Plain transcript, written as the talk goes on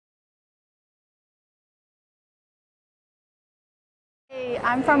Hey,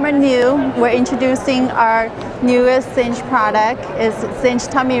 I'm from Anew. We're introducing our newest cinch product. It's Cinch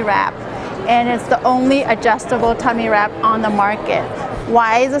Tummy Wrap, and it's the only adjustable tummy wrap on the market.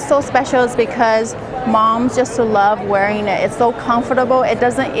 Why is it so special? Is because moms just love wearing it. It's so comfortable, it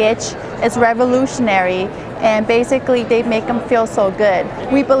doesn't itch, it's revolutionary, and basically they make them feel so good.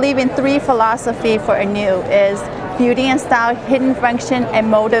 We believe in three philosophies for Anew is beauty and style, hidden function, and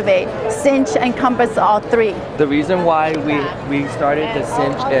motivate. Cinch encompasses all three. The reason why we started the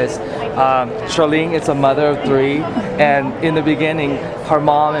Cinch is Charlene is a mother of three, and in the beginning her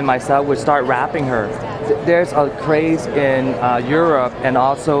mom and myself would start wrapping her. There's a craze in Europe and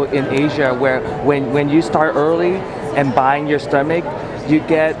also in Asia where when you start early and buying your stomach, you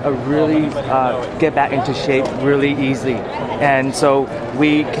get get back into shape really easy. And so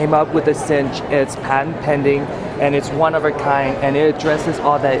we came up with the Cinch. It's patent pending and it's one of a kind, and it addresses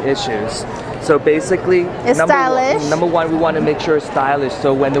all that issues. So basically, it's stylish. Number one, we want to make sure it's stylish.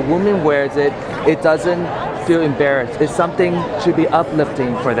 So when the woman wears it, it doesn't feel embarrassed. It's something to be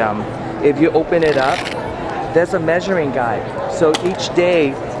uplifting for them. If you open it up, there's a measuring guide. So each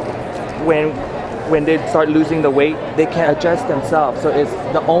day, when they start losing the weight, they can adjust themselves. So it's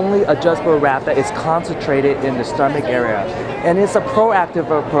the only adjustable wrap that is concentrated in the stomach area. And it's a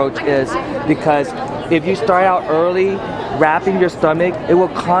proactive approach is because if you start out early, wrapping your stomach, it will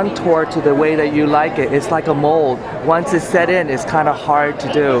contour to the way that you like it. It's like a mold. Once it's set in, it's kind of hard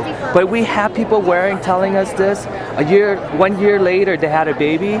to do. But we have people telling us this. 1 year later, they had a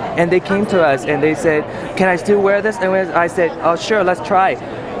baby, and they came to us and they said, "Can I still wear this?" And I said, "Oh, sure, let's try."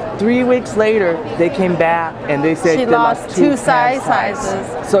 3 weeks later, they came back and they said she they lost two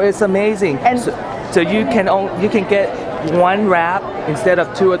sizes. So it's amazing. And so you can get one wrap instead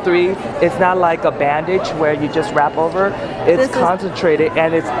of 2 or 3. It's not like a bandage where you just wrap over. It's concentrated,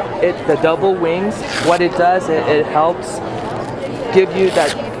 and it's the double wings. What it does, it helps give you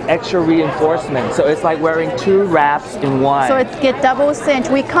that extra reinforcement. So it's like wearing 2 wraps in one. So it's get double cinch.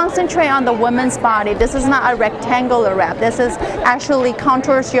 We concentrate on the woman's body. This is not a rectangular wrap. This is actually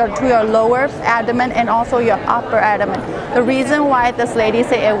contours to your lower abdomen and also your upper abdomen. The reason why this lady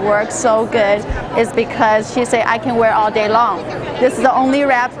say it works so good is because she say I can wear all day long. This is the only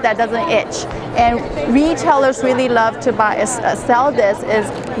wrap that doesn't itch. And retailers really love to sell this. Is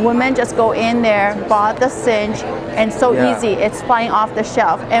women just go in there, bought the cinch, and so easy. It's flying off the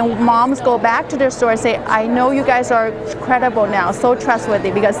shelf. And moms go back to their store and say, I know you guys are credible now, so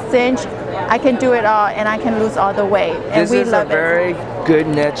trustworthy, because cinch, I can do it all and I can lose all the weight. And this is a very good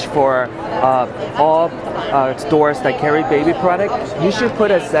niche for all stores that carry baby product. You should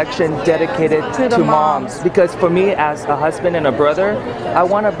put a section dedicated to moms, because for me as a husband and a brother, I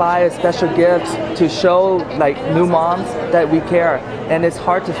want to buy a special gift to show like new moms that we care, and it's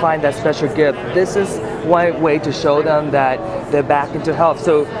hard to find that special gift. This is one way to show them that they're back into health.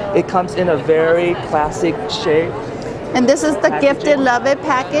 So it comes in a very classic shape. And this is the Gifted Love It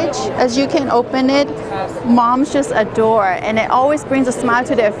package. As you can open it, moms just adore, and it always brings a smile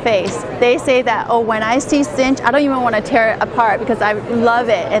to their face. They say that, oh, when I see cinch, I don't even want to tear it apart because I love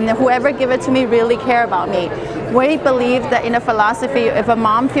it, and whoever give it to me really care about me. We believe that in a philosophy, if a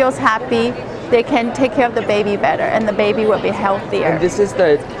mom feels happy, they can take care of the baby better, and the baby will be healthier. And this is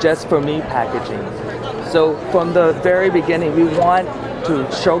the Just For Me packaging. So from the very beginning, we want to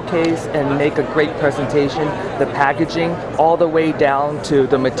showcase and make a great presentation, the packaging, all the way down to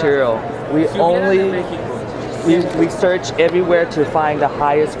the material. We search everywhere to find the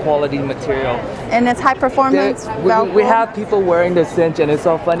highest quality material. And it's high performance. We have people wearing the cinch, and it's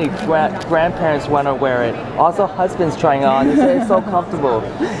so funny. Grandparents want to wear it. Also, husbands trying it on. They say it's so comfortable.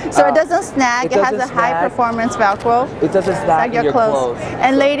 So it doesn't snag. It has a high performance Velcro. It doesn't snag your clothes.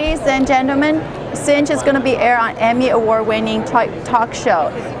 And ladies and gentlemen, Cinch is going to be aired on Emmy award-winning talk show,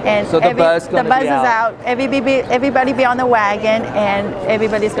 and so the buzz is out. Everybody be on the wagon, and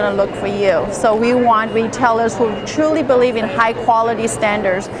everybody's going to look for you. So we want retailers who truly believe in high-quality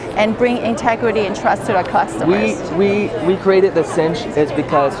standards and bring integrity and trust to their customers. We created the Cinch is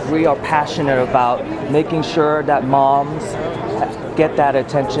because we are passionate about making sure that moms get that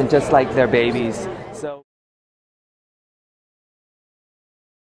attention just like their babies.